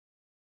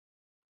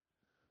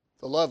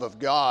The love of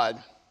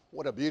God,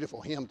 what a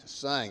beautiful hymn to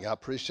sing. I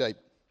appreciate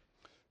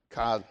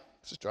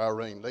Sister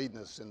Irene leading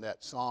us in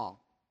that song.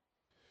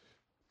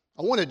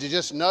 I wanted to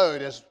just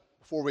note,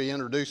 before we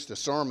introduce the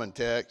sermon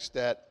text,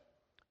 that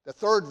the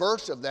third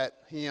verse of that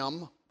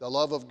hymn, The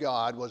Love of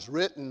God, was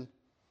written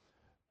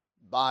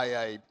by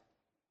an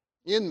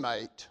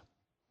inmate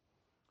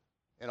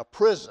in a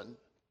prison,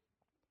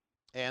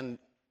 and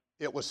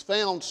it was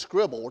found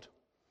scribbled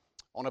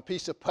on a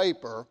piece of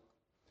paper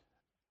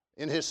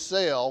in his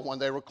cell when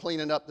they were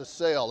cleaning up the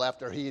cell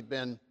after he had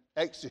been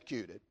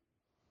executed.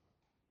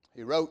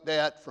 He wrote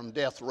that from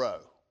death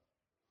row.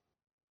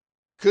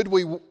 Could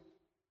we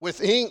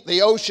with ink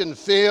the ocean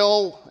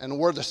fill, and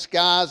were the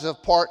skies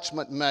of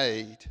parchment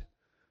made?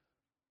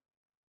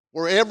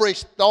 Were every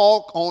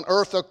stalk on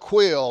earth a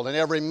quill, and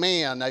every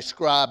man a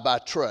scribe by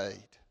trade?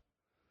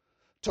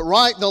 To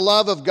write the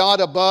love of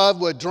God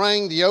above would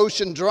drain the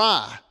ocean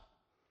dry,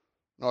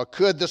 nor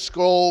could the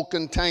scroll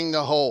contain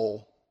the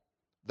whole,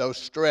 though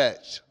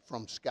stretched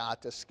from sky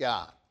to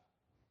sky.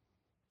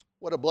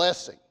 What a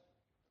blessing.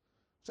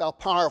 It's how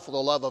powerful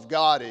the love of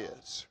God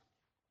is.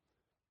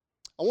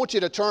 I want you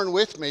to turn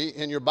with me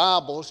in your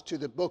Bibles to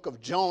the book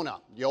of Jonah,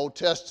 the Old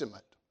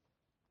Testament.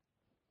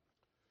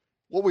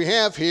 What we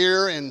have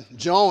here in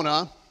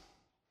Jonah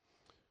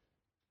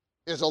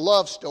is a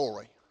love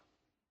story.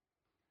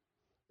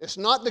 It's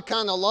not the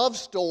kind of love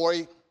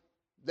story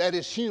that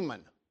is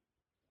human,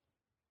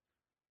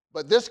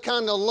 but this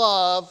kind of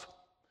love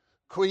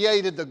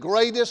created the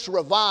greatest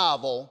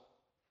revival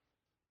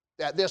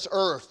that this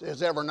earth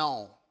has ever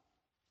known.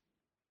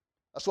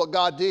 That's what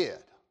God did.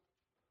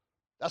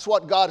 That's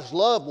what God's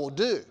love will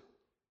do.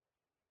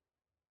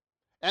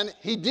 And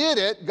He did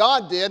it,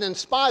 God did, in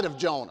spite of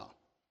Jonah.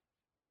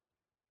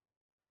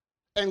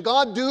 And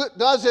God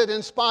does it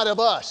in spite of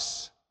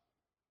us.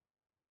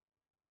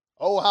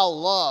 Oh, how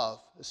love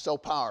is so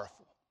powerful.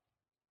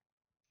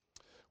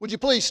 Would you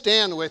please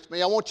stand with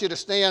me? I want you to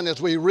stand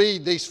as we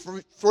read these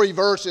three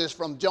verses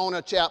from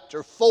Jonah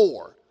chapter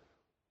 4,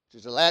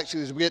 which is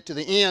actually as we get to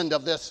the end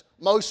of this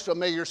most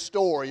familiar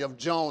story of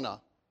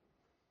Jonah.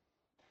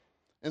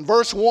 In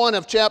verse 1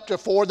 of chapter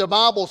 4, the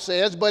Bible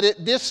says, "But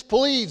it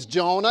displeased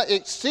Jonah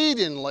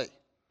exceedingly,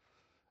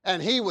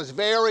 and he was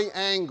very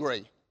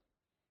angry.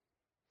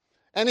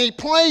 And he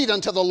prayed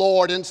unto the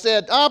Lord and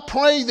said, I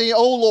pray thee,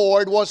 O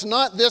Lord, was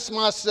not this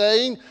my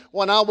saying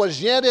when I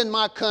was yet in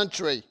my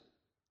country?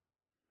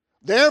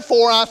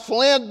 Therefore I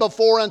fled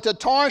before unto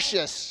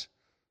Tarshish,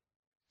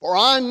 for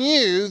I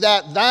knew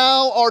that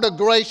thou art a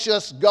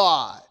gracious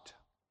God,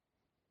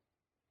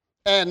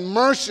 and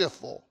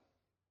merciful,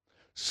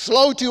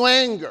 slow to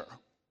anger,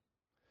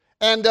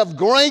 and of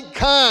great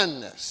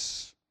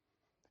kindness,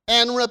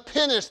 and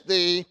repentest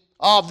thee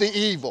of the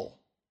evil.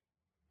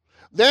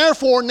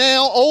 Therefore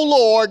now, O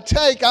Lord,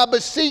 take, I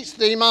beseech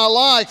thee, my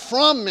life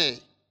from me,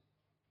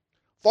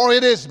 for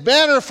it is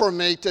better for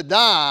me to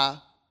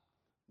die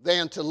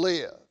than to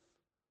live."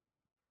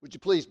 Would you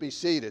please be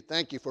seated?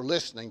 Thank you for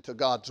listening to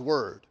God's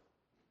Word.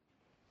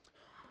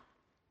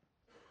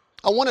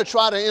 I want to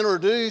try to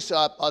introduce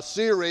a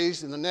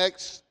series in the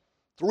next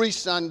 3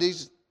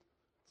 Sundays,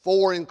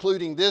 4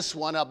 including this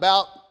one,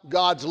 about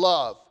God's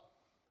love.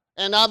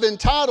 And I've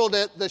entitled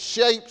it, The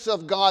Shapes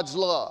of God's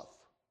Love.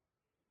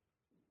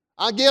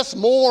 I guess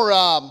more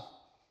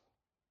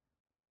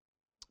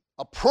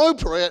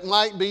appropriate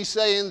might be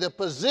saying the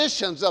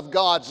positions of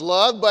God's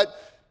love, but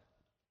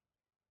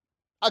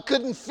I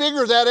couldn't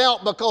figure that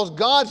out because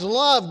God's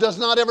love does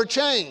not ever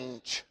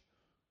change.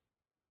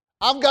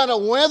 I've got a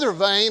weather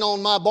vane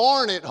on my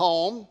barn at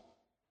home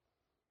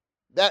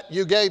that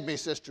you gave me,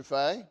 Sister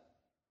Faye.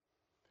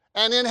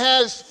 And it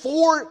has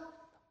 4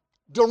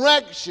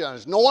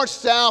 directions, north,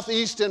 south,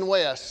 east, and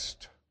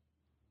west.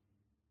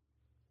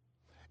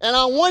 And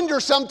I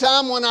wonder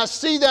sometime when I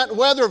see that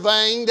weather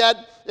vane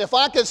that if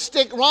I could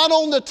stick right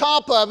on the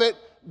top of it,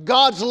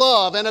 God's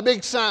love and a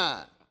big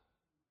sign,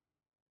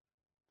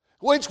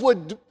 which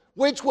would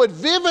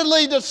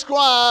vividly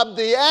describe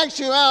the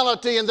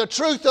actuality and the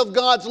truth of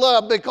God's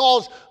love,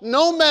 because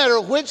no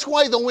matter which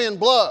way the wind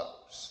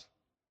blows,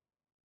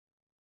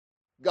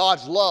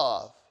 God's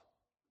love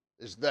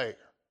is there.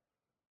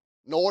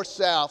 North,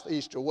 south,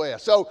 east, or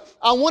west. So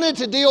I wanted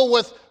to deal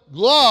with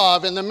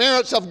love and the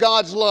merits of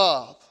God's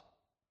love,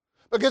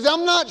 because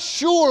I'm not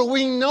sure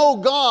we know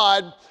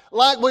God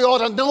like we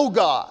ought to know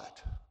God.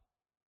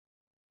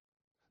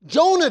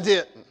 Jonah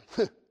didn't.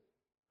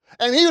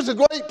 And he was a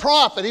great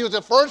prophet. He was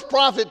the first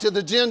prophet to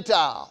the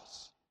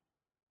Gentiles.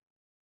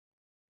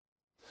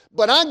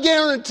 But I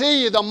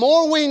guarantee you, the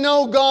more we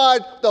know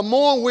God, the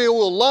more we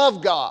will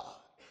love God.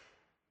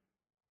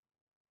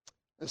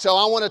 And so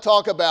I want to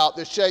talk about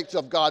the shapes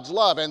of God's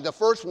love. And the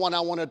first one I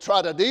want to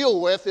try to deal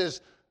with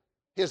is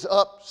His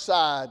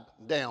upside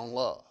down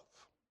love.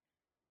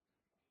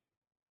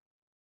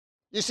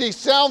 You see,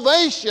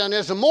 salvation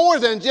is more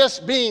than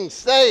just being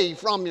saved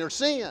from your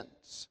sins.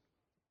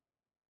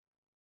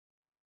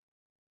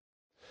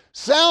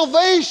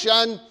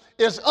 Salvation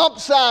is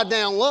upside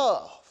down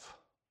love.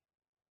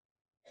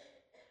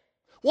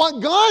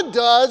 What God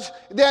does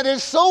that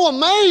is so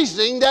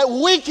amazing that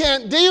we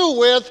can't deal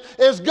with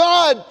is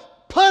God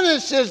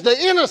punishes the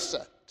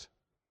innocent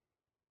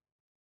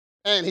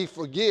and he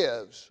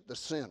forgives the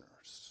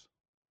sinners.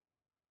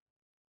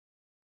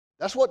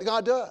 That's what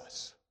God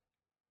does.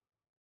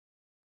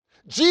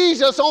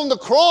 Jesus on the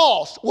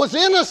cross was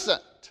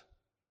innocent.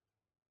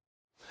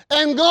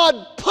 And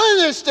God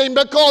punished him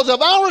because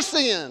of our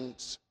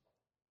sins.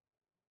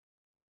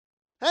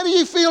 How do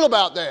you feel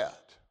about that?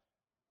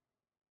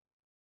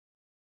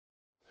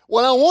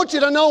 Well, I want you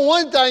to know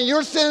one thing.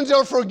 Your sins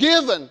are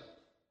forgiven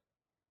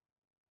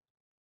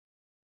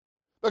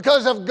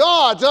because of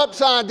God's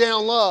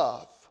upside-down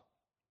love.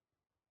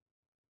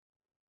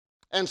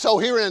 And so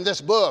here in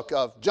this book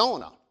of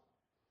Jonah,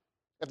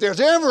 if there's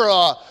ever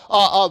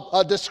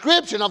a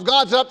description of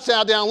God's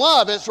upside-down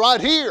love, it's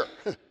right here.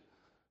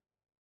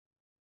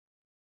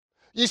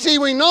 You see,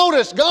 we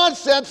notice God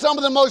said some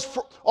of the most,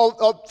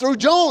 through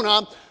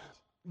Jonah,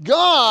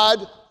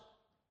 God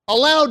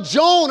allowed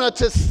Jonah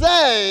to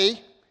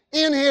say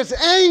in his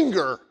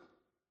anger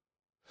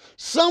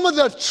some of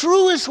the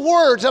truest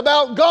words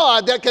about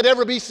God that could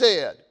ever be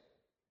said.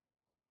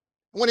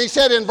 When he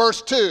said in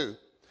verse 2,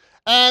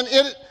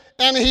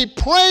 and he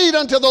prayed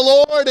unto the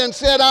Lord and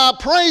said, I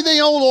pray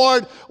thee, O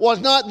Lord, was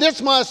not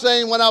this my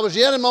saying when I was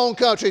yet in my own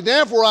country?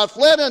 Therefore I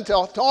fled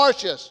unto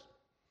Tarshish.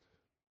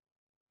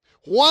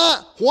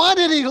 Why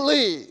did he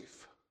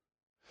leave?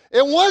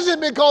 It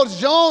wasn't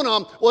because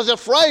Jonah was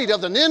afraid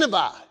of the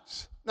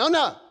Ninevites.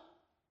 No.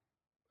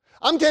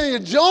 I'm telling you,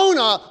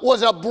 Jonah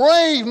was a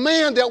brave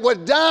man that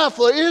would die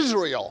for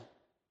Israel.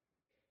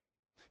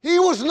 He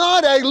was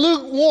not a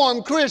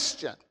lukewarm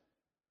Christian.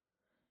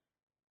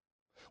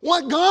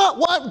 What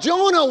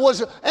Jonah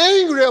was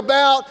angry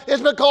about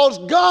is because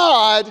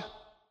God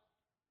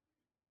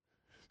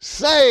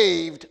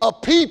saved a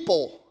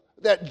people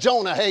that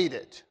Jonah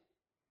hated.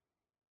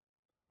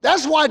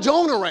 That's why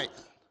Jonah ran.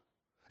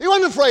 He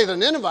wasn't afraid of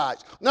the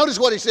Ninevites. Notice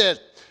what he says.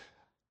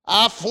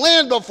 I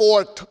fled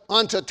before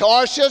unto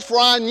Tarshish, for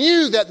I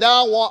knew that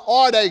thou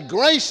art a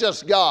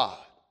gracious God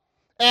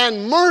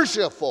and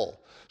merciful,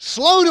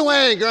 slow to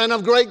anger and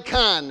of great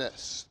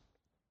kindness,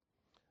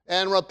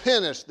 and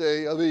repentest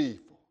thee of evil.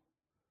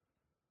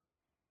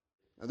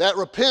 Now, that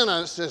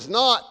repentance is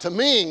not to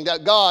mean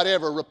that God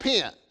ever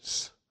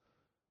repents.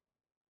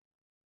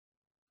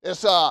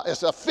 It's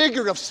a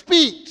figure of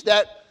speech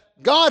that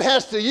God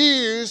has to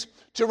use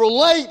to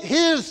relate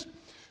his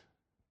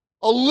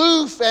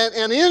aloof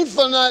and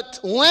infinite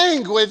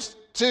language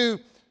to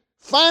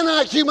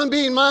finite human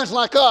being minds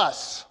like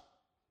us.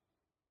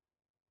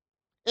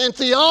 In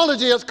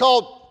theology, it's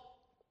called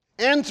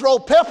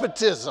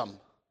anthropepitism.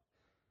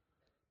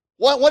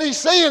 What he's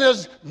saying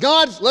is,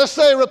 God, let's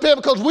say, repent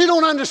because we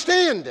don't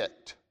understand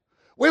it.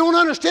 We don't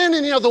understand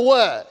any other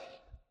way.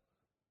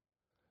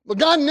 But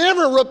God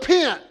never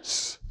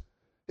repents.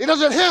 He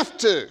doesn't have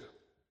to.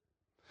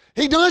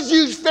 He does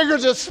use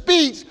figures of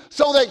speech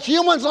so that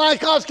humans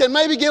like us can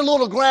maybe get a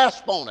little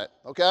grasp on it,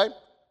 okay?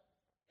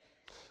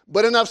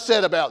 But enough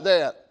said about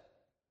that.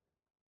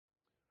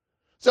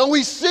 So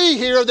we see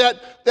here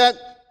that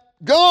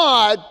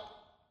God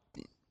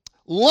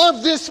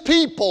loved this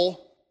people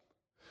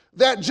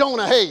that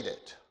Jonah hated.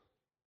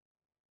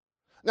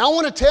 Now I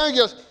want to tell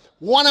you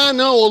what I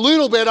know a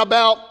little bit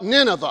about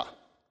Nineveh.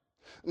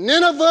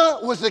 Nineveh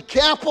was the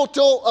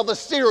capital of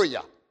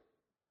Assyria.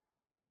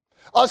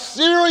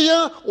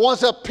 Assyria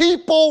was a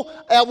people,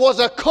 was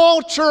a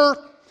culture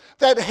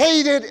that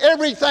hated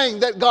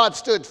everything that God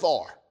stood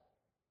for.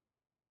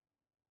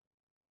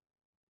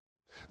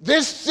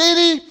 This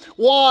city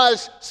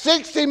was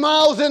 60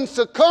 miles in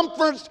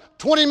circumference,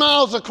 20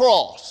 miles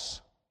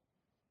across.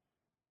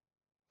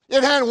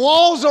 It had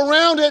walls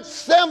around it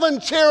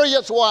 7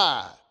 chariots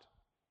wide.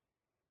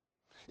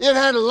 It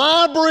had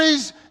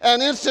libraries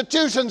and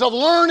institutions of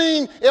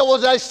learning. It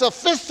was a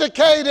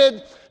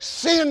sophisticated,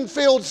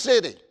 sin-filled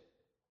city.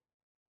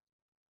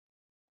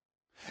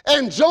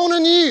 And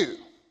Jonah knew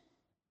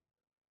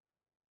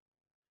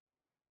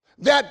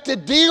that to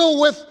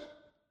deal with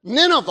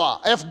Nineveh,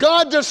 if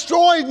God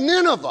destroyed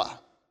Nineveh,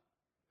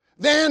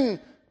 then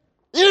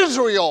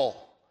Israel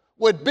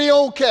would be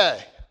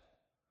okay.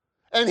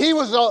 And he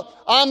was,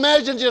 I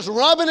imagine, just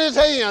rubbing his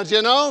hands,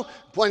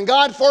 when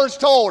God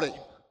first told him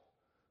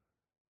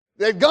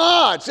that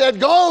God said,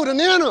 go to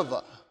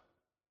Nineveh.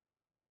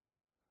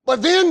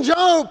 But then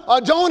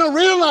Jonah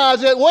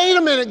realized that, wait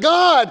a minute,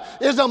 God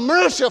is a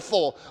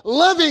merciful,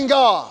 loving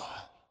God.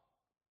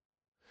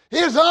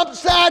 His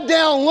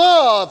upside-down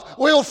love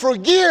will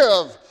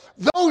forgive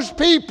those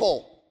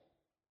people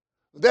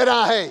that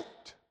I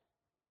hate.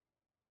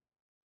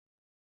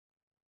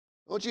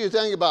 I want you to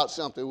think about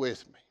something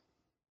with me.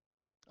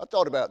 I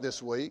thought about it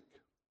this week.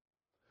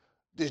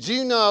 Did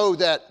you know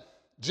that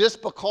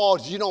just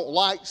because you don't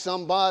like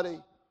somebody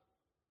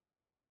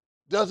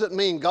doesn't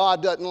mean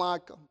God doesn't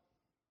like them?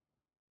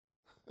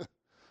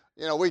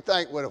 We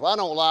think, well, if I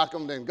don't like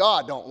them, then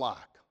God don't like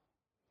them.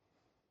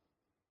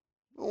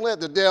 Don't let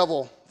the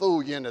devil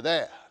fool you into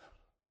that.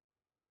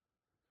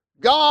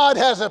 God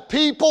has a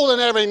people in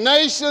every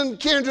nation,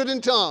 kindred,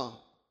 and tongue.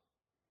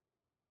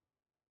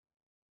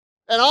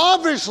 And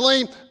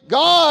obviously,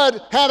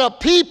 God had a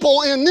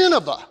people in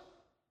Nineveh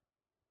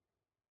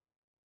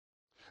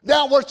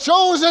that were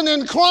chosen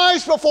in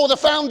Christ before the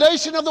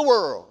foundation of the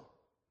world.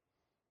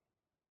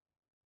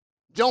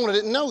 Jonah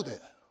didn't know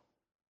that.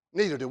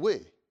 Neither do we.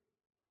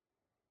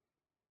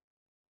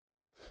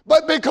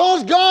 But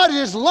because God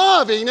is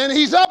loving and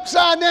he's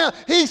upside down,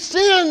 he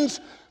sends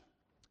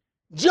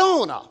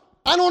Jonah.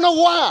 I don't know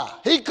why.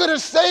 He could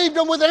have saved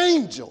him with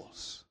angels.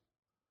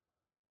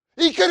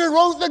 He could have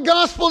wrote the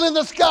gospel in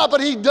the sky,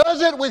 but he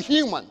does it with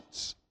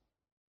humans.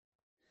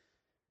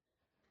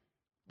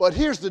 But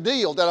here's the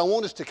deal that I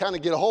want us to kind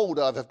of get a hold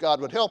of if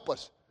God would help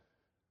us.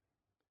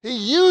 He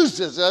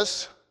uses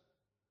us,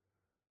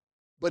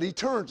 but he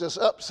turns us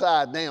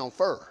upside down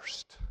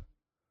first.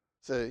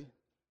 See?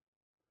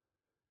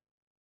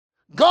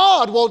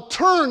 God will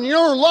turn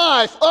your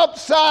life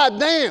upside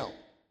down.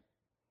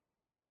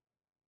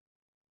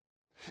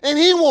 And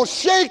he will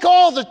shake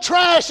all the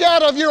trash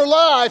out of your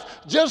life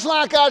just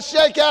like I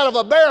shake out of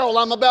a barrel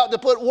I'm about to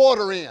put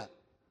water in.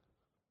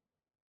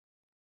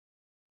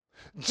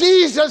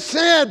 Jesus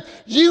said,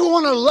 you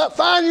want to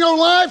find your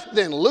life?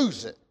 Then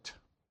lose it.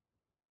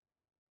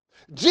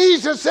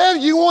 Jesus said,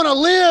 you want to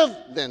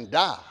live? Then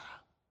die.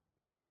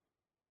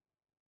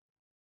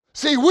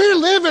 See, we're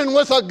living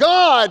with a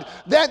God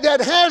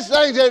that has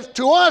things that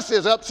to us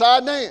is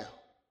upside down.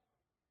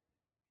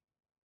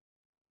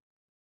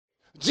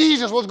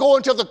 Jesus was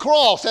going to the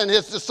cross, and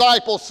his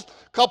disciples,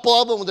 a couple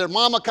of them, with their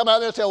mama come out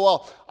there and say,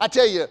 well, I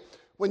tell you,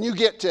 when you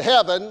get to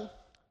heaven,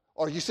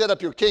 or you set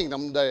up your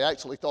kingdom, they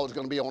actually thought it was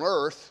going to be on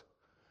earth,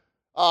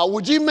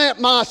 would you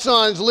make my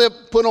sons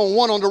put on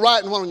one on the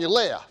right and one on your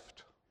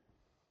left?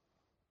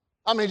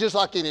 I mean, just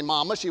like any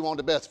mama, she wanted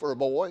the best for her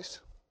boys.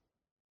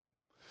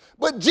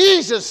 But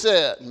Jesus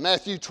said,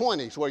 Matthew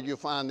 20 is where you'll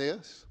find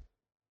this.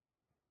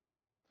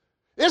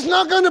 It's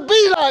not going to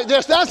be like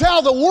this. That's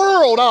how the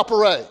world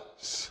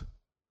operates.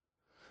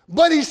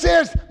 But he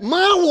says,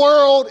 my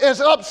world is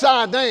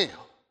upside down.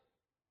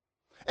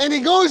 And he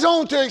goes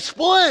on to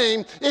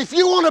explain, if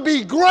you want to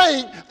be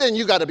great, then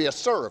you got to be a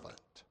servant.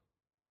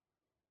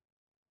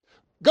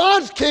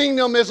 God's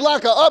kingdom is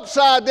like an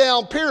upside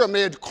down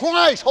pyramid.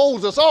 Christ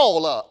holds us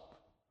all up.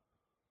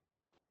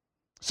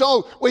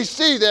 So we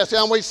see this,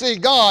 and we see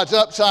God's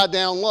upside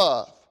down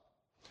love.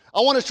 I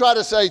want to try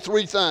to say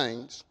three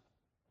things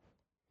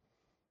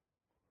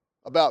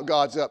about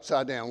God's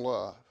upside down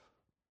love.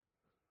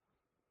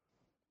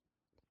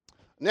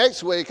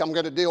 Next week, I'm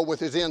going to deal with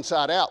his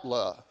inside out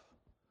love.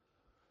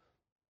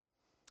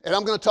 And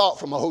I'm going to talk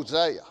from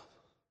Hosea.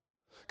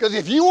 Because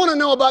if you want to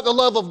know about the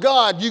love of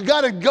God, you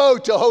got to go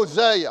to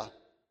Hosea.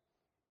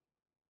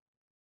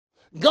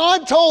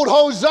 God told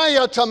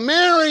Hosea to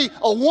marry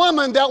a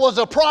woman that was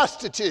a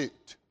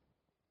prostitute,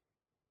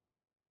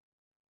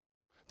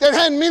 that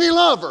had many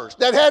lovers,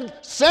 that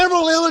had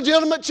several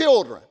illegitimate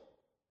children.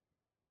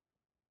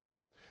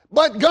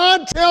 But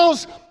God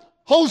tells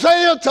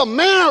Hosea to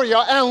marry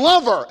her and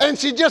love her, and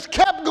she just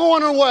kept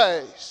going her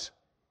ways.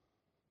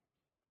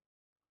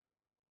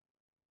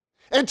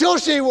 Until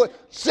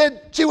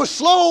said she was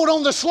sold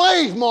on the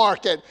slave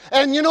market.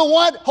 And you know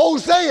what?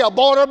 Hosea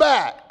bought her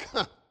back.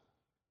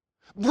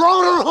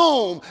 Brought her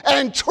home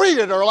and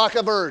treated her like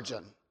a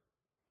virgin.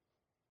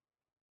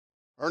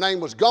 Her name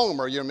was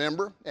Gomer, you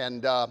remember,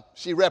 and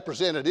she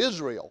represented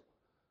Israel.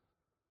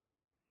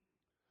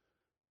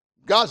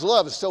 God's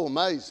love is so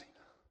amazing.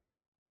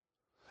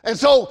 And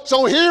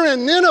so here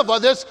in Nineveh,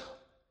 this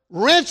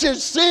wretched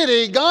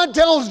city, God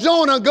tells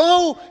Jonah,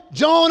 go,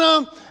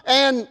 Jonah,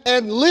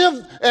 and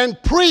live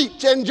and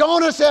preach. And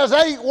Jonah says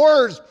 8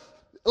 words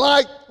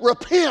like,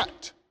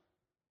 repent.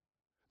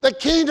 The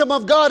kingdom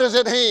of God is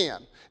at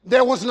hand.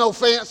 There was no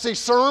fancy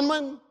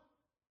sermon.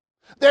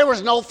 There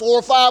was no 4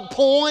 or 5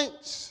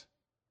 points.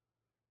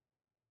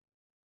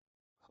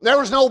 There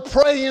was no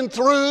praying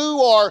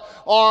through or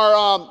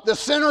the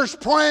sinner's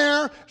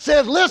prayer. It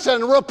said,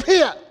 listen,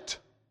 repent.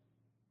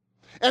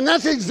 And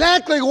that's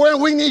exactly where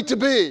we need to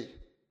be.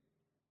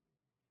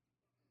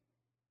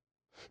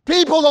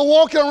 People are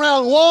walking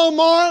around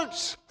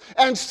Walmarts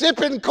and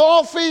sipping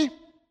coffee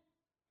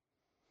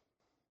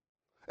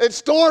at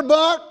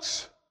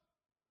Starbucks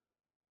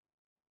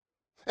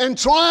and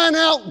trying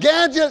out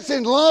gadgets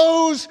and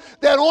Lowe's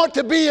that ought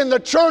to be in the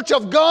church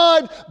of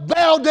God,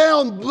 bow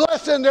down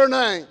blessing their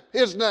name,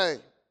 his name.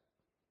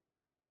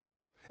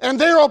 And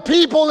there are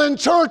people in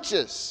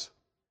churches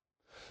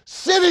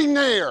sitting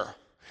there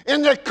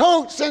in their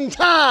coats and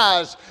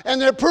ties and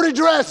their pretty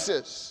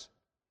dresses,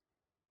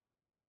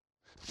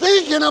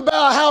 thinking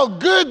about how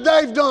good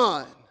they've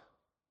done,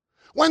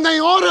 when they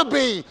ought to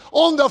be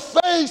on the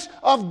face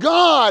of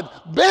God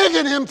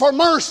begging him for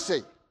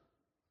mercy.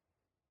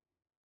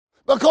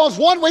 Because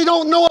what we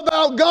don't know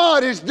about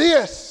God is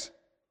this: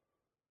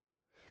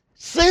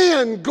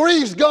 sin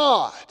grieves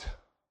God.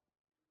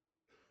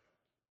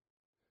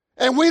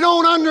 And we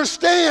don't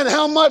understand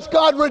how much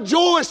God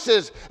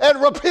rejoices at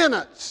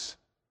repentance.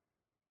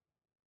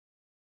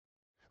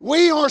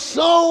 We are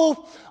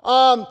so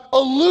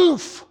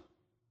aloof.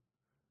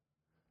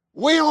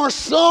 We are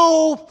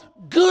so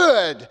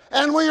good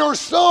and we are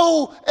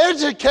so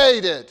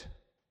educated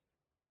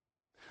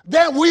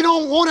that we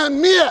don't want to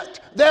admit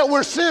that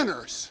we're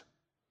sinners.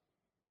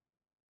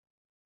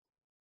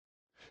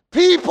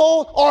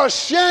 People are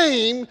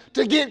ashamed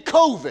to get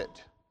COVID.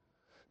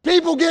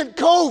 People get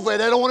COVID,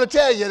 they don't want to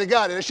tell you they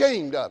got it,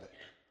 ashamed of it.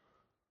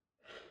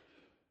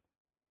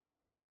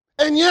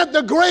 And yet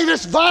the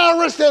greatest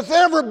virus that's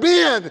ever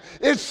been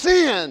is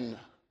sin.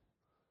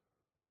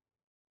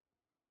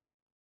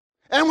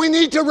 And we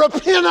need to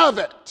repent of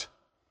it.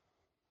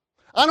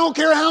 I don't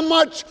care how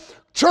much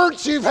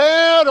church you've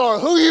had or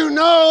who you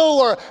know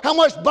or how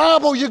much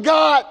Bible you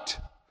got.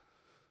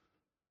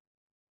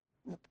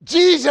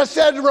 Jesus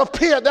said to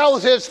repent. That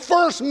was his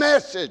first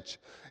message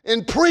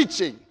in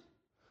preaching.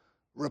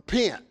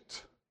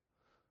 Repent,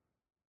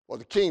 for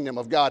the kingdom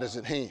of God is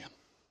at hand.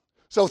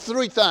 So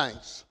 3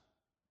 things.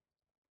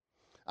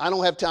 I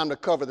don't have time to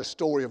cover the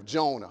story of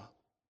Jonah,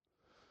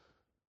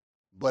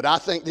 but I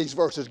think these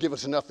verses give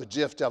us enough the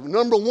gist of it.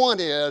 Number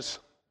 1 is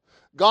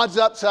God's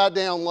upside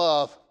down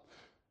love.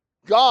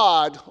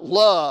 God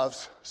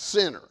loves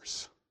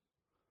sinners.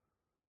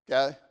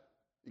 Okay?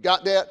 You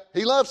got that?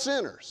 He loves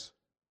sinners.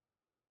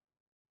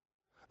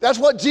 That's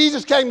what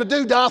Jesus came to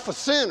do, die for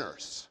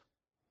sinners.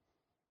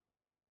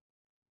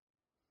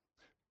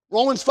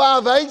 Romans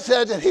 5:8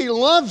 says that he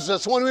loves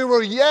us when we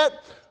were yet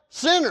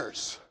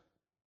sinners.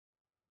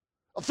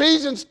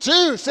 Ephesians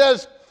 2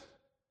 says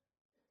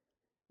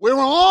we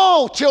were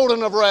all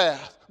children of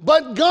wrath,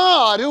 but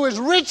God, who is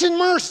rich in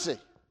mercy,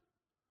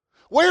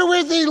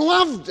 wherewith he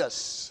loved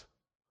us.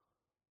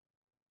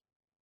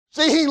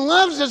 See, he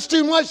loves us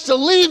too much to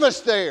leave us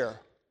there.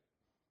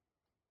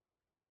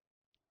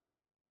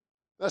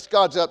 That's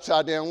God's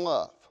upside down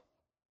love.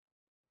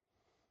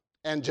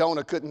 And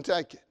Jonah couldn't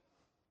take it.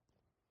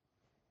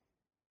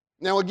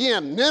 Now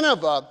again,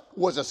 Nineveh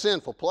was a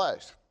sinful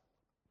place.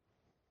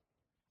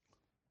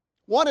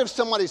 What if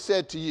somebody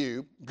said to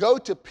you, go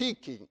to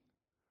Peking,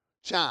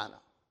 China,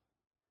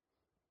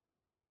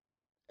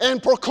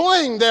 and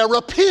proclaim there,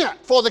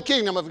 repent, for the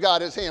kingdom of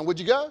God is at hand? Would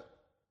you go?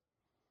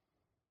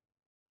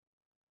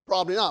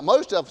 Probably not.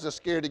 Most of us are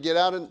scared to get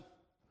out in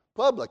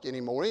public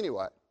anymore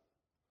anyway.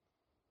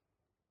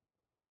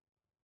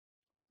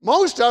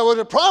 Most of us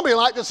would probably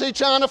like to see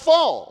China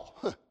fall.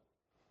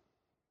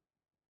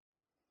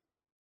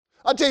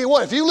 I'll tell you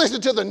what, if you listen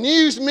to the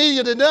news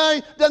media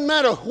today, doesn't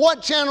matter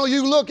what channel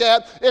you look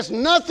at, it's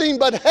nothing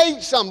but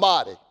hate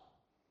somebody.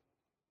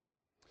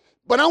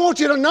 But I want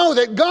you to know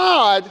that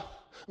God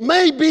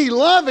may be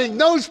loving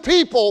those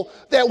people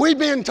that we've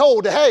been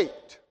told to hate.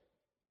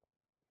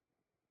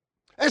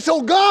 And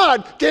so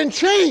God can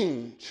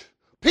change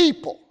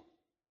people.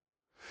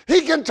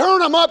 He can turn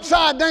them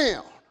upside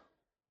down.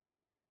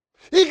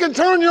 He can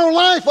turn your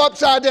life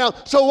upside down.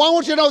 So I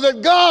want you to know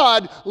that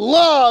God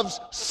loves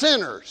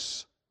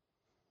sinners.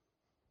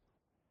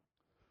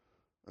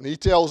 And he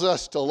tells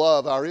us to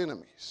love our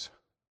enemies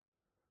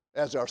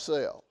as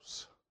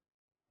ourselves.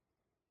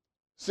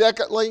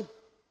 Secondly,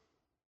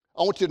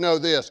 I want you to know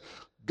this.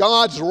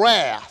 God's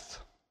wrath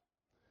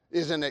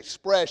is an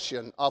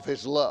expression of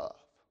his love.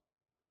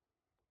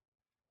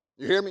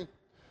 You hear me?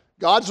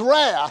 God's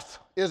wrath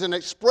is an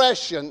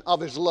expression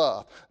of his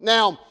love.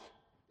 Now,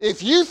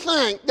 if you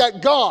think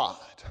that God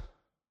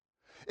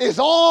is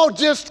all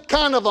just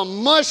kind of a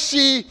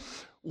mushy,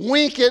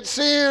 wink at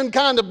sin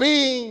kind of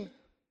being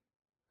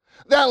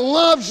that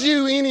loves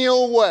you any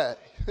old way,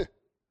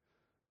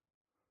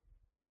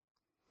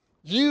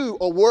 you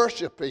are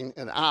worshiping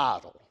an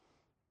idol.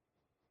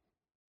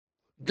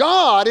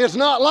 God is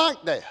not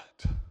like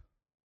that.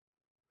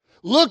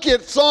 Look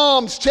at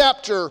Psalms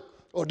chapter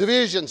or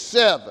division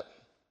 7.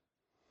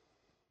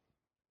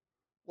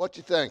 What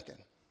you thinking?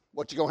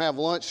 What you gonna have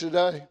lunch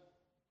today?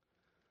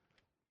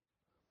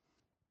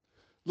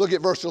 Look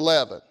at verse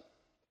 11.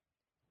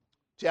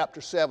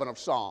 Chapter 7 of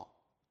Psalm.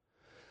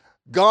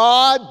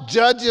 God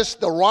judges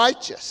the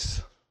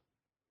righteous,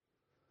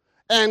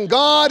 and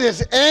God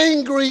is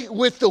angry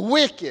with the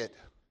wicked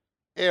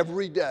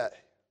every day.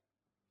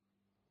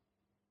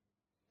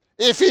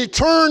 If he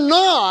turn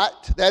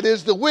not, that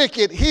is the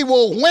wicked, he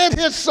will whet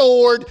his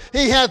sword,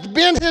 he hath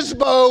bent his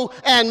bow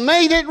and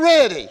made it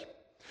ready.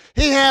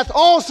 He hath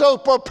also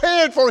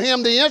prepared for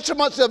him the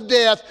instruments of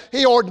death,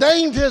 he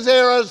ordained his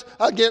arrows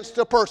against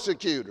the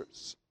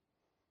persecutors.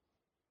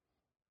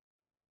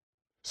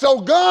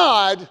 So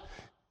God's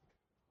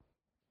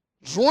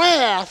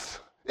wrath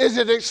is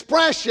an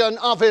expression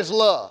of his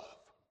love.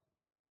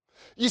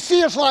 You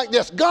see, it's like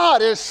this.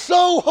 God is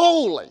so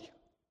holy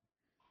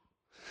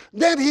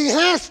that he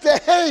has to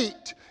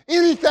hate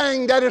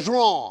anything that is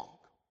wrong.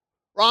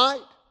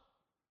 Right?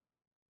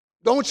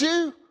 Don't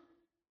you?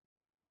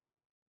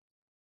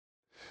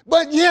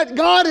 But yet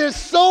God is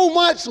so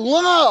much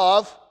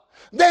love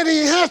that he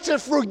has to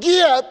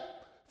forgive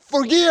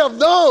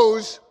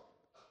those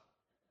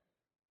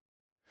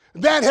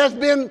that has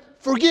been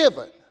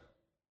forgiven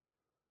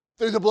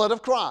through the blood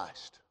of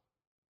Christ.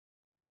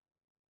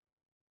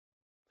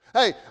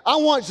 Hey, I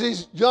watch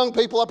these young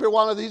people up here,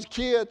 one of these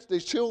kids,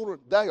 these children,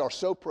 they are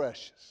so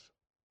precious.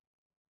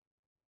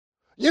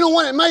 You know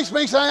what it makes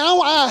me say?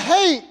 I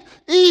hate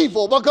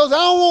evil because I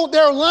don't want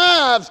their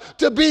lives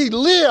to be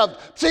lived.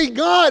 See,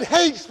 God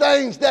hates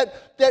things that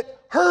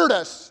hurt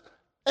us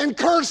and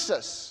curse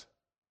us.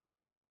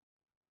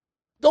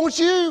 Don't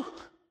you?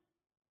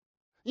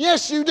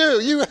 Yes, you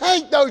do. You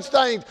hate those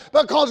things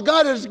because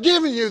God has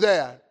given you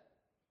that.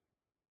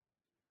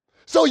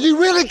 So you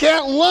really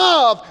can't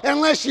love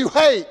unless you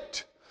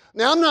hate.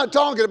 Now, I'm not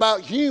talking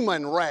about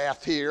human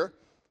wrath here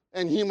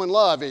and human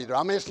love either.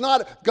 I mean,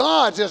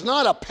 God's is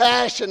not a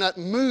passionate,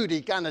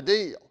 moody kind of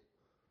deal.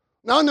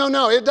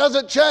 No, it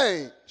doesn't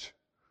change.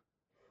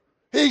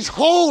 He's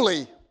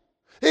holy.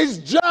 He's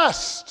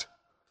just.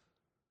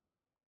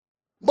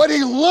 But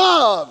He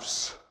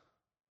loves.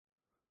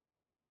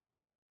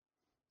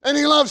 And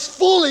He loves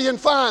fully and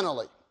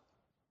finally.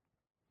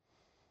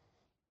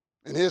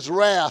 And His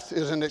wrath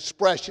is an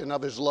expression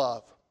of His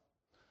love.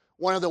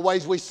 One of the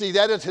ways we see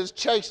that is His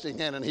chastening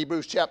hand in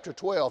Hebrews chapter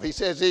 12. He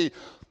says He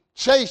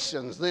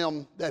chastens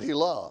them that He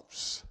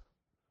loves.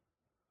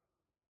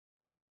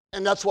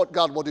 And that's what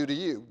God will do to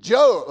you.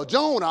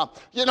 Jonah,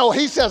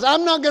 he says,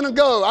 I'm not going to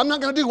go. I'm not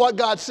going to do what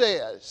God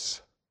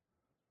says.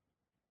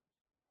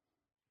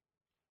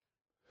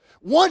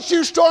 Once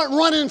you start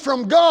running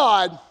from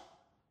God,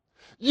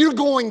 you're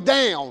going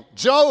down.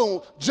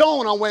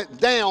 Jonah went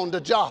down to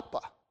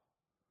Joppa.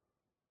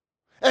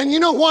 And you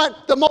know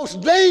what? The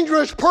most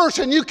dangerous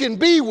person you can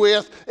be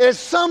with is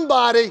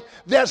somebody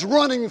that's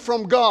running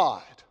from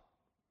God.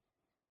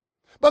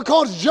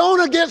 Because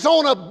Jonah gets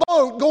on a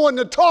boat going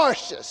to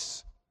Tarshish.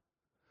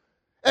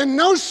 And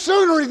no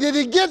sooner did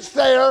he get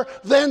there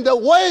than the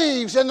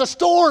waves and the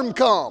storm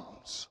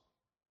comes.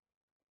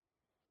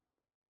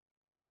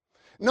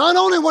 Not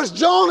only was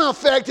Jonah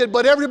affected,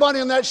 but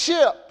everybody on that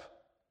ship.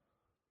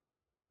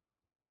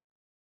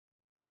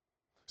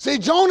 See,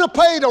 Jonah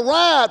paid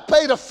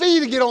a fee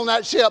to get on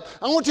that ship.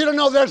 I want you to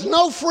know there's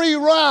no free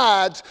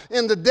rides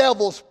in the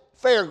devil's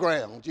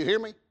fairgrounds. You hear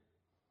me?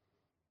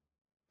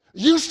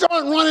 You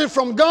start running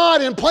from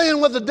God and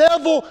playing with the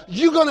devil,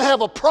 you're going to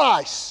have a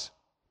price.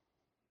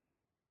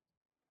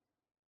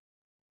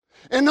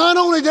 And not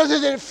only does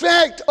it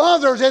affect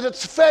others, it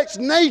affects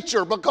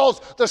nature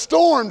because the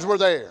storms were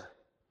there.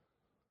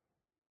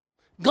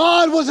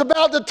 God was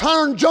about to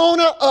turn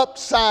Jonah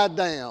upside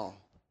down.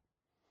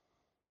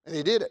 And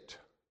He did it.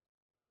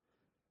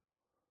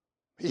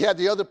 He had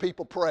the other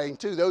people praying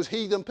too. Those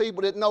heathen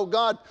people didn't know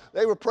God.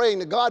 They were praying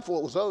to God before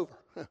it was over.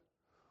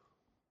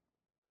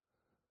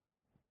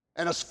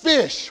 And a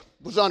fish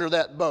was under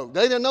that boat.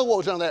 They didn't know what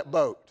was under that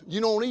boat.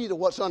 You don't either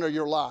what's under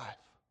your life.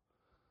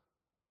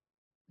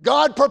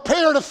 God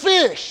prepared a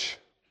fish.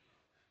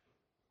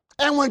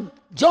 And when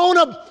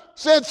Jonah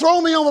said,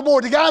 throw me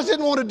overboard, the guys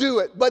didn't want to do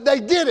it, but they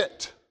did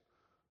it.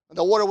 And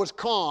the water was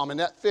calm, and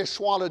that fish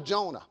swallowed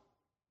Jonah.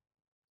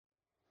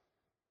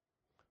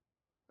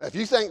 If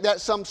you think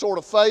that's some sort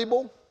of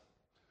fable,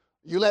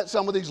 you let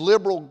some of these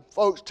liberal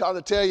folks try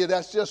to tell you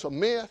that's just a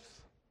myth.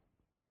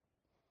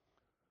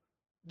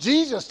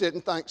 Jesus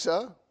didn't think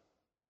so.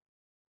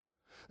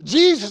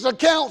 Jesus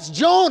accounts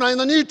Jonah in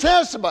the New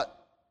Testament.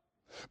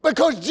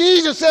 Because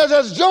Jesus says,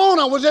 as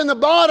Jonah was in the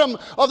bottom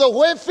of the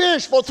wet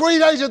fish for 3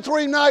 days and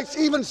 3 nights,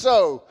 even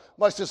so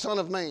must the Son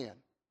of Man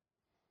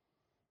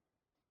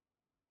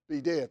be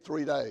dead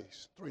 3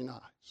 days, 3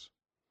 nights.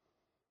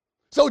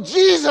 So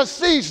Jesus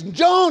sees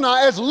Jonah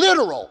as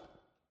literal.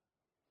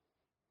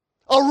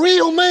 A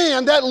real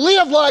man that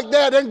lived like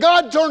that, and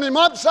God turned him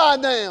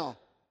upside down.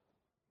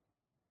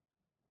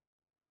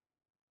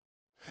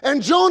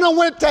 And Jonah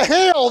went to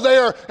hell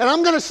there. And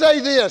I'm going to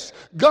say this.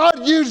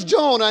 God used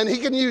Jonah and He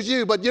can use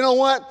you. But you know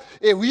what?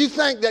 If you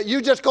think that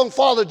you're just going to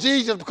follow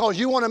Jesus because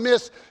you want to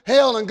miss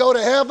hell and go to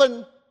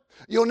heaven,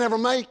 you'll never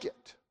make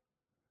it.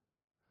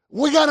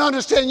 We got to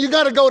understand you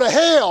got to go to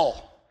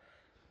hell.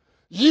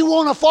 You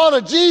want to follow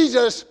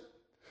Jesus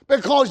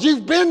because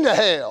you've been to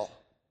hell.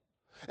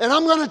 And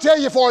I'm going to tell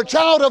you, for a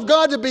child of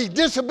God to be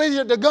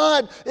disobedient to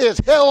God is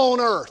hell on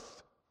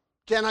earth.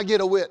 Can I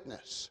get a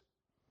witness?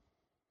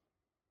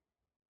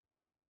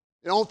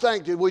 You don't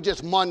think that we're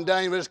just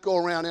mundane, we just go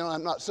around and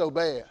I'm not so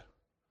bad.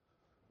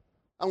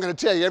 I'm going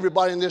to tell you,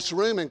 everybody in this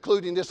room,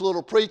 including this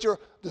little preacher,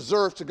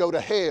 deserves to go to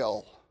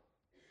hell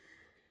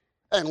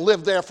and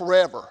live there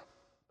forever.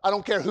 I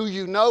don't care who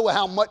you know, or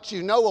how much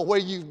you know, or where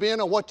you've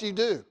been, or what you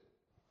do.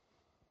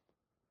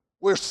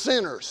 We're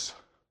sinners.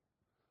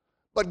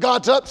 But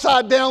God's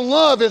upside down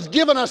love has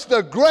given us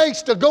the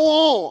grace to go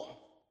on.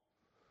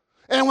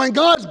 And when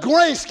God's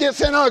grace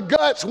gets in our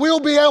guts, we'll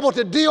be able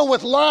to deal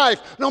with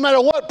life no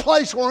matter what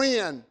place we're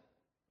in.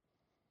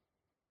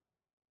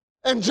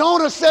 And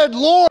Jonah said,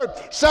 Lord,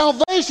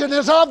 salvation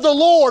is of the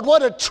Lord.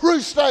 What a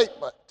true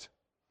statement.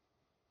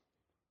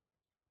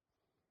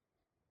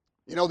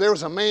 You know, there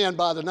was a man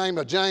by the name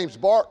of James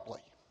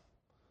Barclay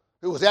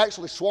who was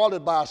actually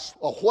swallowed by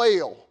a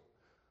whale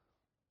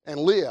and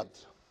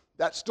lived.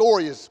 That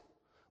story is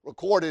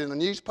recorded in a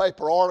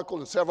newspaper article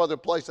in several other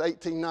places,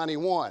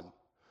 1891.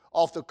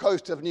 Off the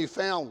coast of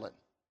Newfoundland.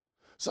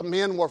 Some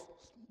men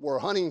were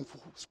hunting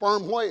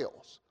sperm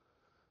whales.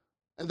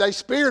 And they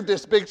speared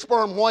this big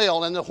sperm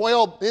whale, and the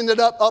whale ended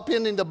up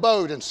upending the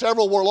boat, and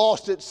several were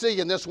lost at sea.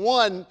 And this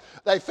one,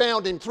 they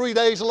found him 3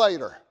 days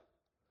later.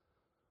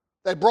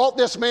 They brought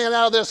this man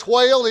out of this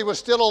whale. He was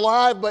still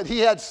alive, but he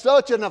had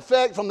such an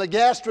effect from the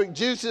gastric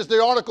juices,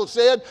 the article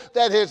said,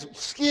 that his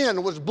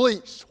skin was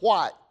bleached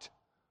white.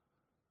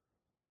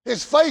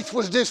 His face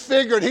was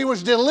disfigured. He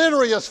was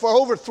delirious for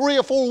over 3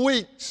 or 4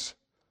 weeks.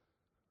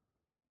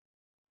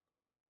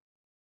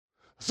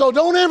 So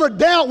don't ever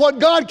doubt what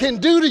God can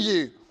do to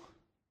you.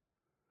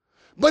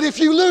 But if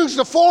you lose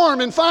the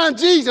form and find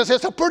Jesus,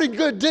 it's a pretty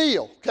good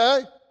deal,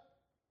 okay?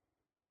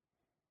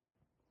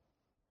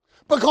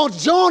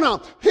 Because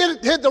Jonah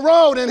hit the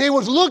road and he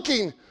was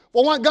looking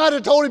for what God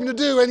had told him to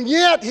do, and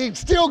yet he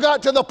still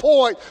got to the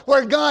point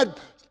where God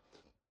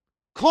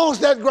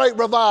caused that great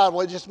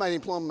revival. It just made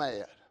him plumb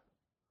mad.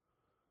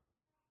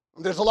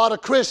 There's a lot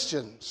of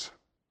Christians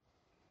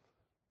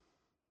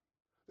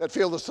that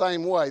feel the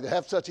same way. They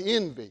have such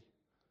envy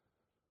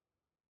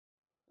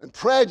and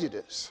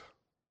prejudice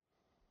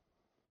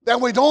that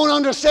we don't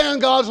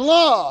understand God's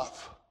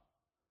love,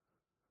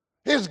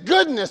 His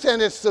goodness,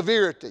 and His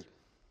severity.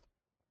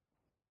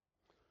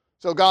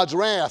 So God's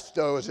wrath,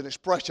 though, is an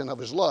expression of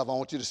His love. I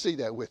want you to see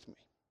that with me.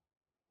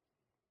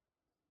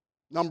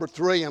 Number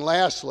 3, and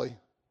lastly,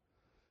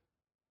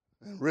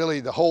 and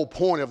really the whole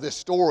point of this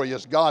story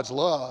is God's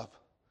love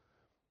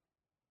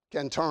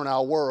can turn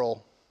our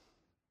world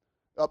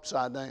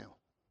upside down.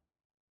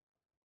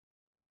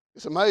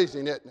 It's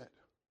amazing, isn't it?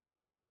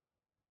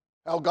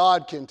 How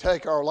God can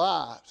take our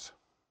lives,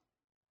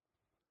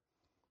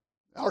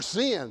 our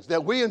sins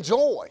that we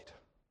enjoyed,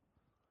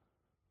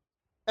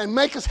 and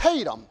make us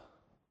hate them.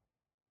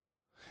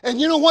 And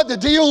you know what the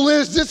deal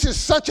is? This is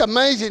such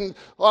amazing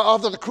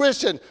of the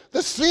Christian.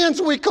 The sins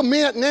we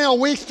commit now,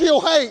 we still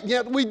hate,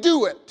 yet we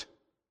do it.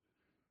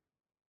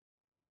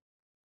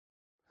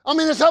 I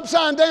mean, it's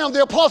upside down.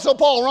 The Apostle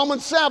Paul,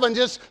 Romans 7,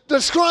 just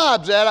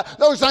describes that.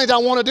 Those things I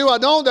want to do, I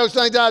don't. Those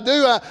things I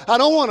do, I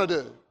don't want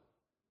to do.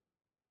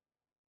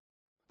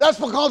 That's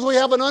because we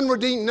have an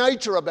unredeemed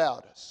nature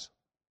about us.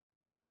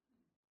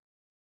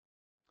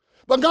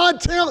 But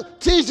God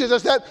teaches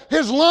us that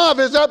His love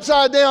is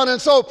upside down, and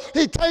so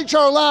He takes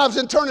our lives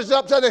and turns it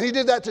upside down. He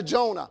did that to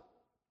Jonah.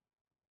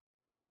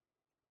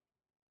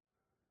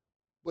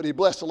 But He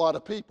blessed a lot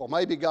of people.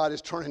 Maybe God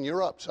is turning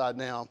your upside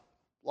down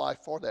life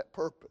for that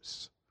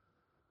purpose.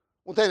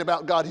 One thing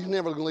about God, He's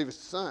never going to leave us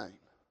the same.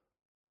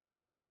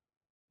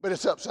 But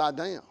it's upside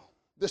down.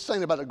 This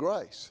thing about the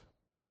grace.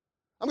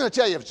 I'm going to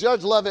tell you, if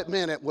Judge Lovett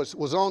Bennett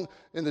was on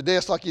in the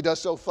desk like he does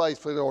so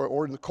faithfully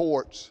or in the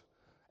courts,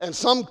 and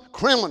some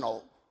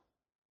criminal,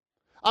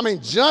 I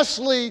mean,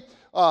 justly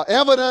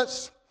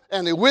evidence,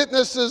 and the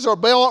witnesses are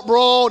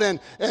brought, and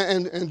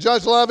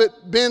Judge Lovett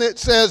Bennett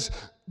says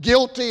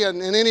guilty,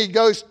 and then he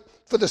goes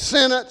for the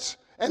sentence,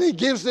 and he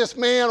gives this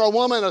man or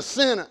woman a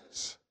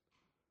sentence.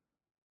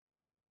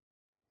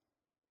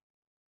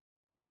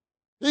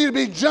 He'd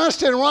be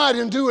just and right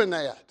in doing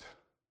that.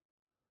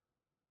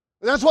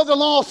 That's what the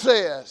law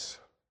says.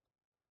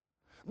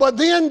 But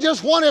then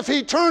just what if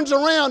he turns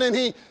around and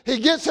he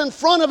gets in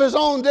front of his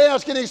own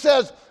desk and he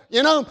says,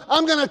 you know,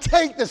 I'm going to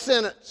take the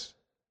sentence.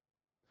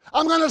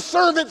 I'm going to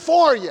serve it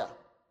for you.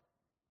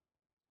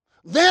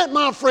 That,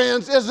 my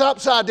friends, is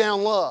upside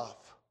down love.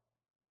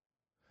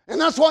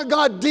 And that's what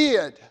God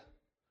did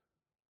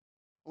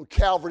on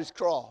Calvary's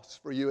cross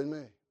for you and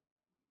me.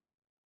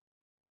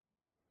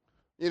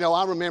 You know,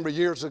 I remember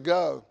years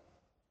ago,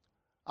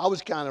 I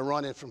was kind of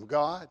running from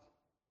God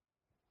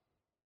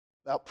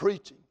about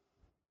preaching.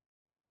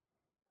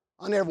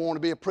 I never wanted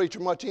to be a preacher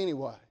much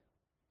anyway.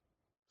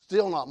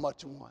 Still not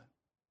much of one.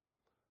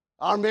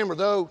 I remember,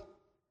 though,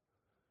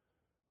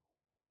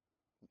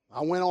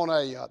 I went on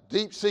a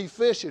deep sea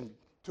fishing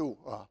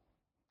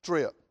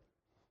trip.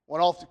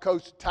 Went off the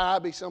coast of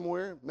Tybee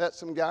somewhere, met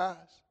some guys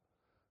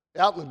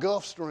out in the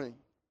Gulf Stream.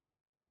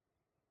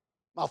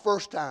 My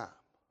first time.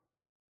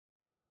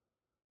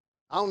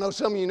 I don't know,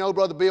 some of you know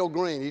Brother Bill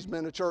Green. He's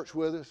been to church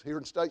with us here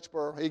in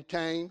Statesboro. He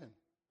came, and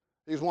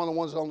he was one of the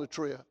ones on the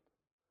trip.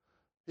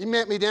 He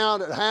met me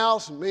down at the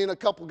house, and me and a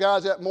couple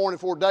guys that morning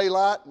before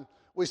daylight, and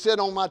we sat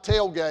on my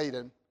tailgate,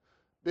 and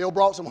Bill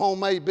brought some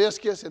homemade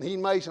biscuits, and he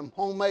made some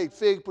homemade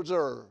fig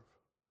preserve.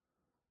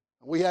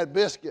 And we had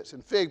biscuits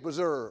and fig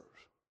preserves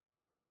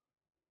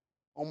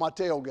on my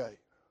tailgate.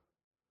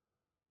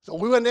 So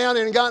we went down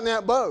there and got in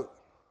that boat.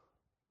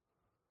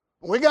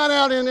 We got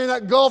out in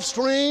that Gulf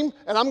Stream,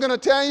 and I'm going to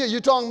tell you,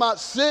 you're talking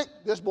about sick,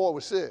 this boy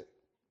was sick.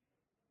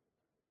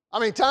 I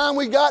mean, time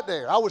we got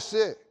there, I was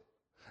sick.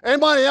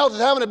 Everybody else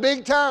is having a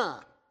big time.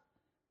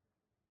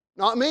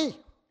 Not me.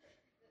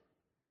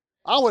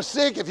 I was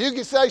sick. If you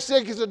could say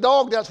sick as a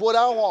dog, that's what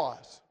I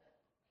was.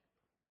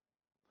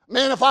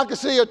 Man, if I could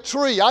see a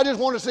tree, I just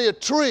want to see a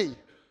tree.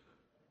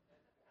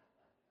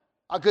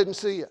 I couldn't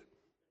see it.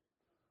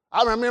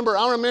 I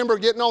remember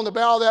getting on the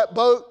bow of that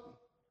boat.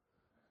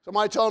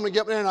 Somebody told me to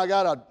get there, and I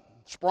got a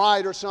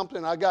Sprite or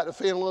something. I got to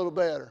feel a little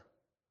better.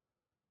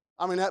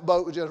 I mean, that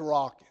boat was just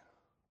rocking.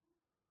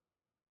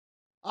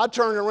 I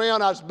turned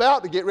around. I was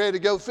about to get ready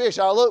to go fish.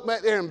 I looked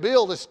back there, and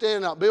Bill is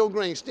standing up. Bill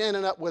Green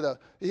standing up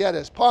he had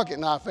his pocket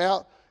knife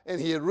out, and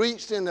he had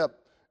reached in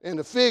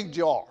the fig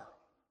jar,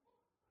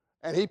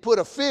 and he put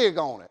a fig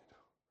on it,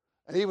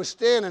 and he was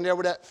standing there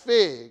with that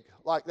fig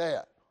like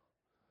that.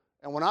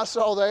 And when I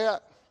saw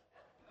that,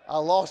 I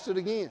lost it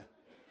again.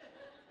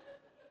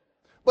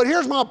 But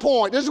here's my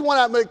point. This is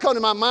what come to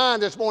my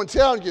mind this morning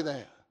telling you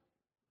that.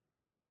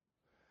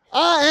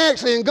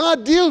 And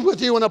God deals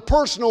with you in a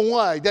personal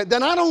way that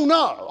I don't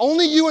know.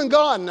 Only you and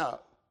God know.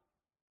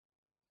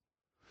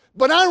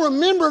 But I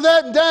remember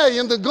that day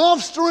in the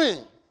Gulf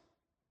Stream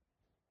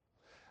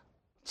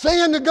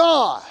saying to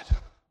God,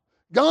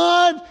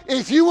 God,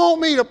 if you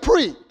want me to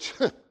preach,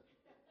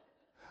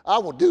 I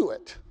will do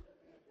it.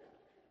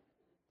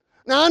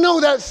 Now, I know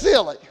that's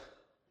silly.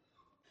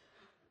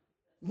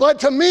 But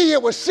to me,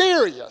 it was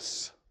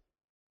serious.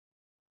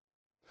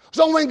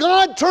 So when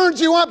God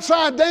turns you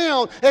upside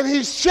down and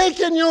He's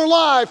shaking your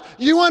life,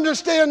 you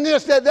understand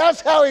this,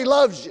 that's how He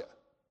loves you.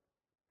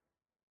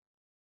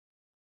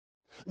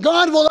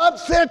 God will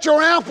upset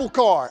your apple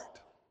cart,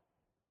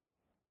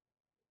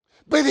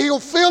 but He'll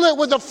fill it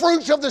with the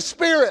fruits of the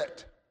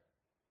Spirit.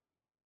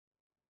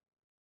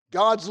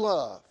 God's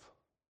love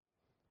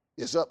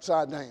is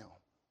upside down,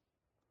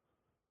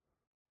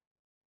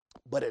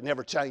 but it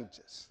never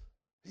changes.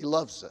 He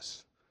loves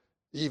us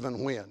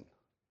even when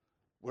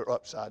we're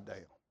upside down.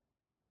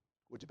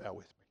 Would you bow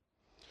with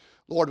me?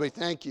 Lord, we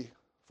thank you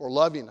for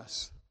loving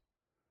us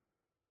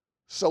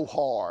so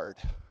hard,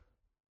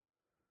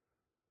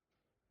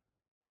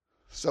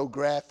 so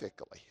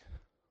graphically.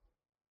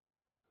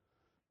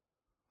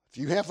 If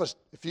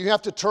you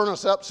have to turn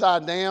us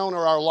upside down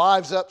or our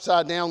lives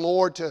upside down,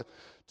 Lord, to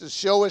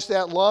show us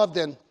that love,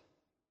 then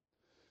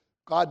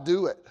God,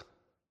 do it.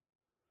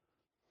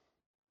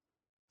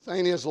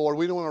 Thing is, Lord,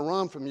 we don't want to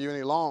run from you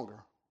any longer.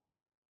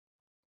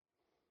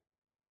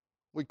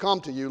 We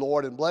come to you,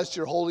 Lord, and bless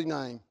your holy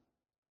name.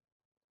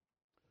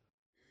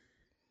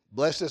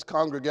 Bless this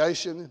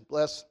congregation.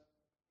 Bless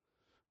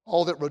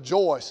all that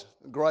rejoice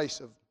in the grace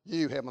of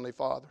you, Heavenly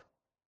Father.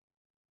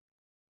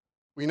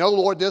 We know,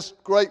 Lord, this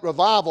great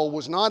revival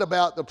was not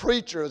about the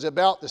preacher. It was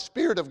about the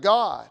Spirit of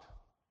God.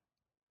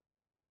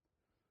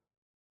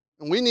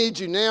 And we need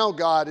you now,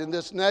 God, in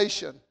this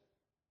nation,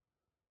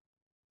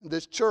 in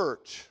this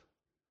church,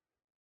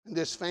 in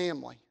this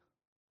family,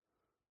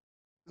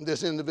 in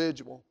this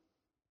individual.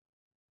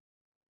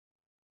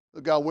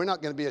 But God, we're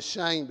not going to be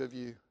ashamed of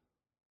you.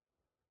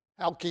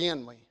 How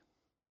can we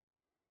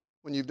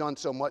when you've done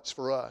so much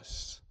for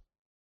us?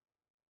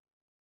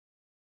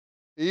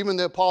 Even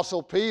the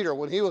Apostle Peter,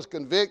 when he was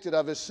convicted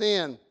of his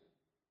sin,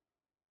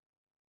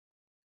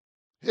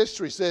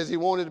 history says he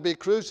wanted to be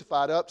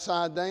crucified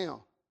upside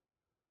down.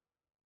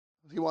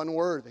 He wasn't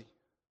worthy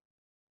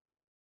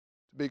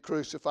to be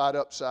crucified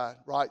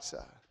right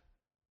side.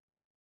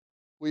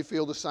 We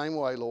feel the same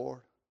way,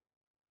 Lord.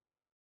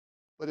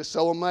 But it's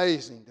so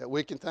amazing that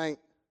we can think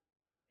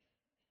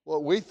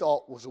what we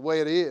thought was the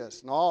way it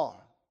is. No,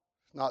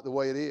 it's not the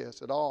way it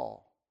is at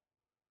all.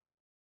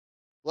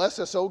 Bless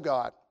us, oh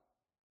God,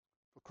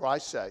 for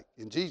Christ's sake.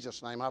 In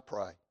Jesus' name I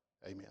pray.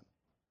 Amen.